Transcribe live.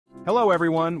Hello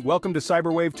everyone, welcome to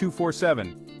Cyberwave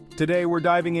 247. Today we're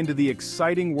diving into the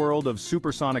exciting world of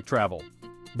supersonic travel.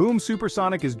 Boom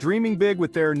Supersonic is dreaming big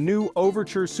with their new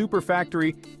Overture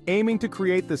Superfactory, aiming to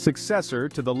create the successor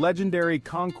to the legendary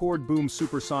Concorde. Boom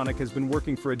Supersonic has been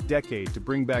working for a decade to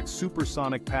bring back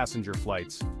supersonic passenger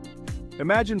flights.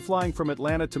 Imagine flying from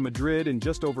Atlanta to Madrid in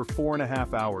just over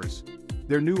 4.5 hours.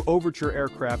 Their new Overture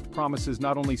aircraft promises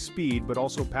not only speed but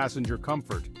also passenger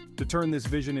comfort. To turn this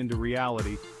vision into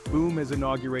reality, Boom has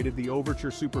inaugurated the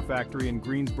Overture Superfactory in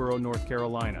Greensboro, North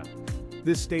Carolina.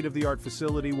 This state-of-the-art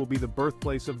facility will be the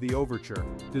birthplace of the Overture.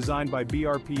 Designed by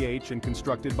BRPH and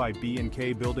constructed by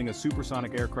B&K, building a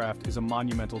supersonic aircraft is a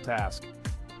monumental task.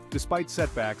 Despite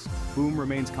setbacks, Boom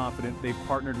remains confident they've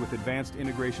partnered with advanced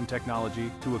integration technology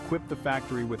to equip the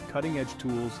factory with cutting-edge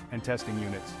tools and testing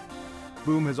units.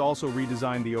 Boom has also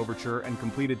redesigned the Overture and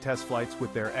completed test flights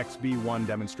with their XB-1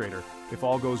 demonstrator. If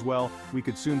all goes well, we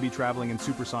could soon be traveling in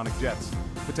supersonic jets,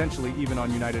 potentially even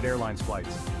on United Airlines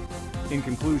flights. In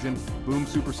conclusion, Boom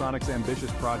Supersonic's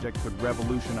ambitious project could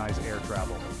revolutionize air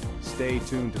travel. Stay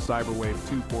tuned to Cyberwave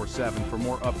 247 for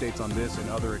more updates on this and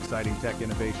other exciting tech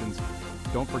innovations.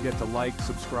 Don't forget to like,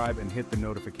 subscribe, and hit the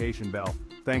notification bell.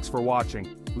 Thanks for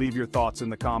watching. Leave your thoughts in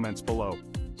the comments below.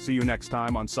 See you next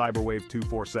time on Cyberwave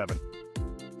 247.